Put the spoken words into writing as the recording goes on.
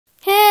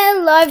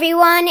Hello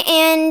everyone,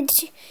 and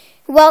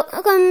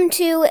welcome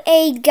to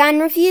a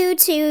gun review.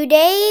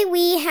 Today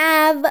we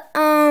have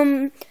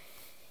the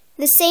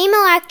same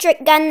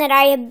electric gun that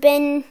I have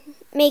been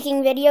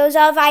making videos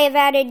of. I have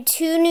added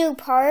two new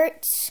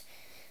parts.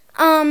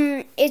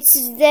 It's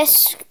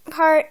this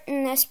part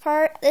and this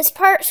part. This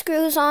part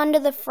screws onto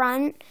the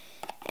front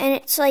and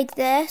it's like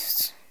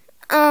this.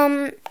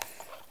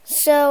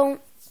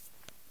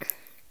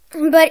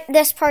 But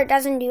this part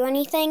doesn't do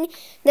anything.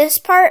 This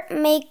part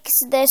makes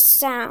this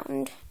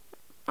sound.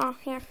 Oh,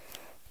 here.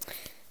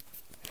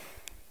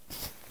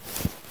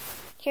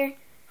 Here.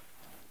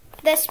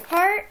 This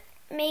part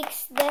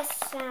makes this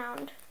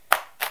sound.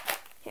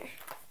 Here.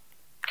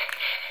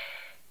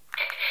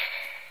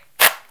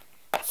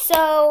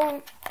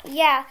 So,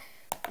 yeah.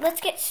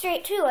 Let's get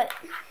straight to it.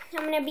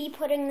 I'm going to be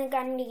putting the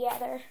gun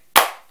together.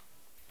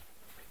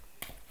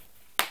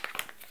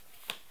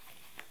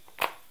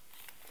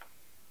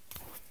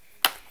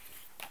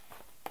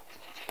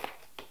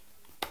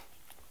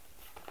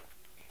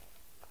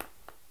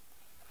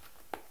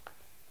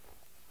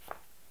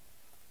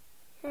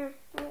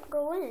 Won't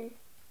go in.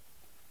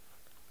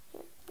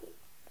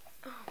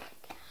 Oh my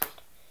god.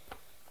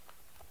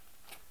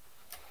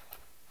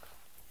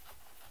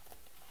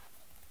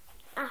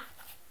 Ah,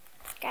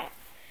 got it.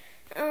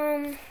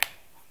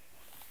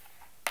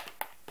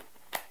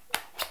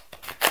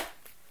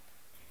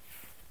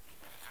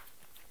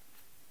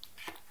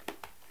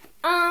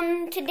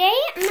 Today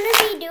I'm going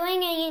to be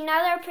doing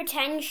another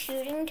pretend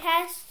shooting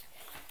test.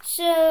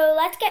 So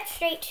let's get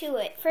straight to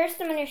it. First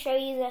I'm going to show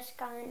you this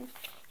gun.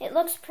 It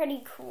looks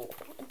pretty cool.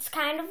 It's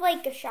kind of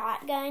like a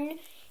shotgun.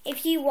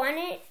 If you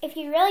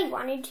really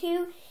wanted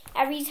to,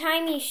 every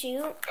time you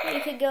shoot, you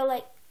could go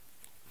like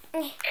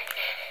this.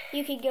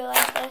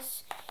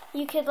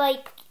 You could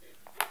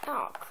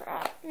oh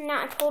crap,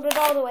 not pulled it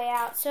all the way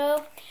out,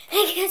 so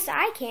I guess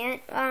I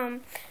can't.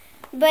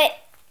 But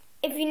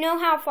if you know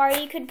how far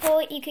you could pull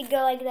it, you could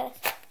go like this.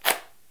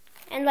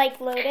 And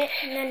load it,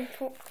 and then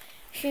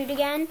shoot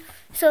again.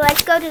 So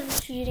let's go to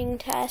the shooting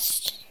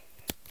test.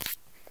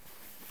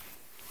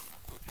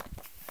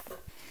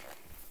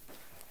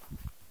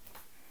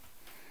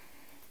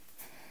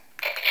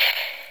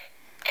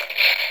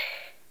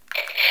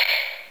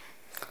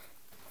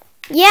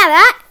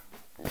 Yeah,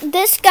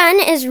 this gun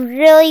is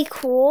really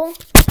cool.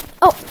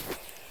 Oh,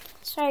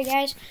 sorry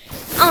guys.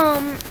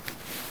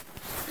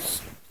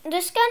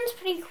 This gun's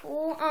pretty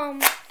cool.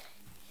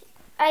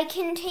 I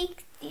can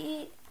take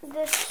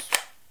this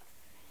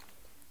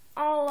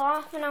all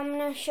off, and I'm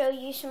gonna show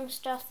you some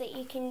stuff that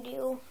you can do.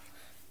 You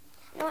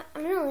know what?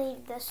 I'm gonna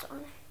leave this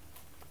on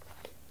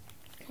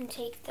and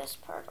take this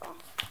part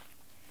off.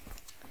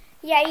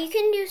 Yeah, you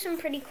can do some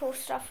pretty cool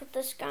stuff with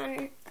this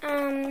gun.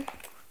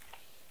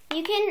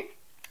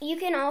 You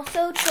can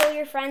also troll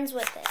your friends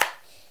with it.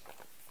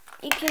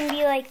 You can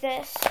be like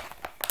this.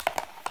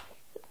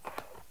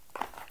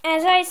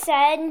 As I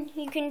said,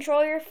 you can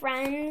troll your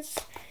friends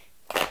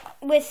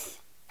with.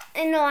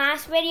 In the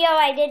last video,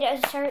 I did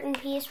a certain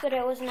piece, but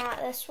it was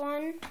not this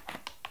one.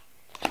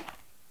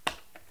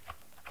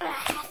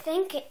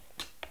 I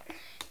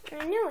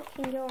know it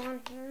can go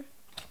on here.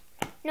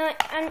 No,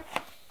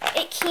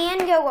 it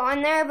can go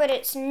on there, but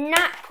it's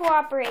not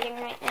cooperating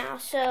right now,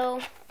 so.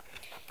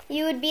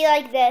 You would be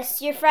like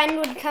this. Your friend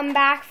would come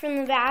back from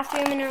the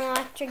bathroom in an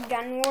electric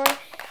gun war,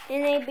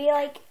 and they'd be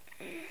like,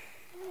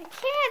 I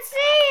can't see.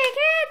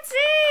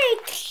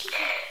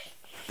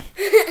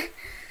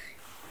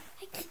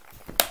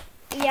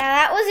 Yeah,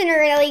 that wasn't a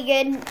really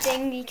good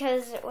thing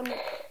because it wouldn't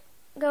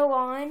go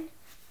on.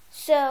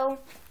 So,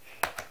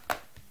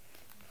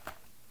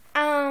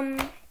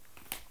 yeah,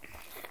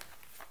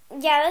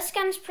 this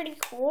gun's pretty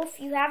cool.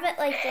 If you have it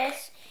like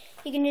this,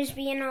 you can just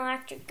be in an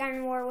electric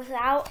gun war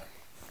without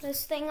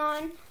this thing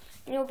on,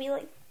 and you'll be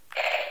like.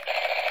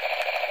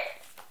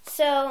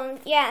 So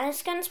yeah,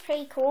 this gun's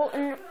pretty cool,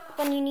 and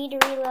when you need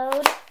to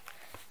reload,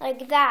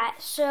 like that.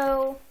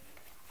 So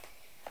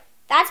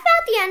that's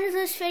about the end of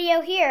this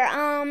video here.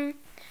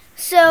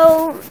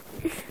 So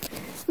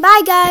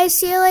bye guys,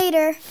 see you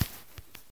later.